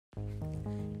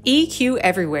EQ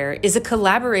Everywhere is a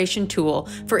collaboration tool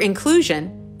for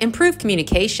inclusion, improved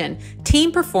communication,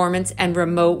 team performance, and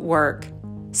remote work.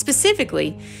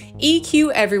 Specifically,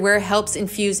 EQ Everywhere helps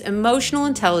infuse emotional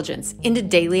intelligence into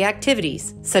daily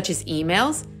activities such as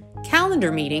emails,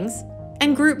 calendar meetings,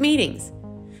 and group meetings.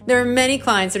 There are many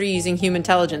clients that are using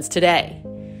Humantelligence today.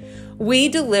 We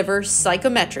deliver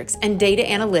psychometrics and data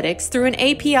analytics through an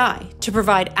API to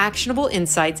provide actionable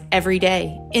insights every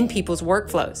day in people's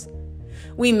workflows.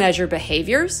 We measure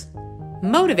behaviors,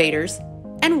 motivators,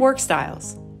 and work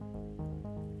styles.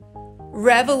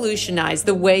 Revolutionize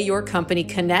the way your company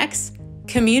connects,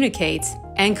 communicates,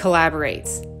 and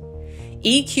collaborates.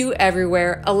 EQ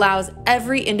Everywhere allows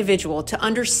every individual to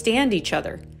understand each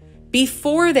other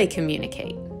before they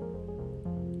communicate.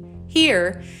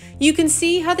 Here, you can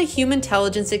see how the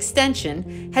Humantelligence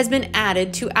extension has been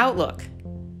added to Outlook.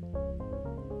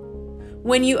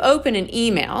 When you open an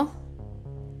email,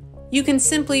 you can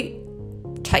simply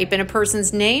type in a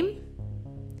person's name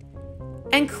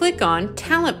and click on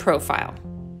Talent Profile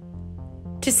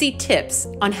to see tips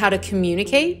on how to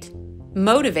communicate,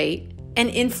 motivate, and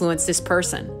influence this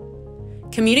person.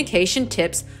 Communication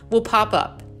tips will pop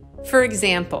up. For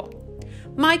example,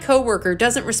 my coworker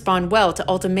doesn't respond well to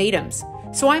ultimatums,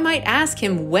 so I might ask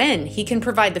him when he can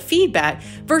provide the feedback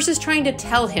versus trying to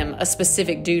tell him a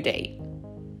specific due date.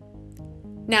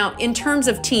 Now, in terms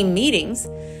of team meetings,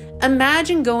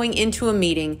 imagine going into a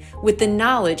meeting with the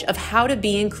knowledge of how to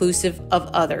be inclusive of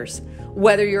others,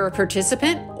 whether you're a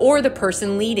participant or the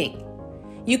person leading.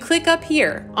 You click up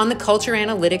here on the Culture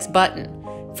Analytics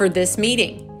button for this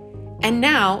meeting, and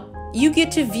now you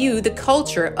get to view the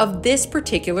culture of this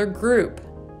particular group.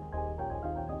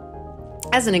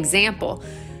 As an example,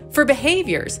 for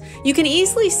behaviors, you can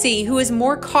easily see who is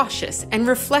more cautious and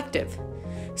reflective.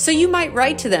 So you might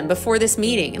write to them before this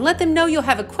meeting and let them know you'll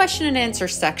have a question and answer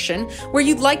section where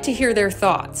you'd like to hear their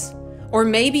thoughts. Or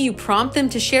maybe you prompt them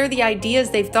to share the ideas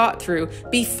they've thought through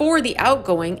before the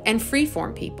outgoing and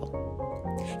freeform people.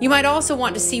 You might also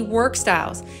want to see work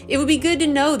styles. It would be good to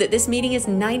know that this meeting is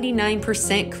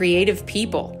 99% creative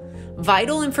people.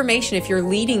 Vital information if you're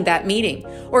leading that meeting,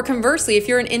 or conversely, if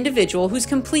you're an individual who's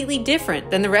completely different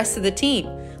than the rest of the team,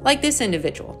 like this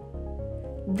individual.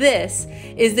 This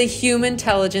is the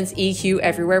Humantelligence EQ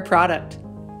Everywhere product.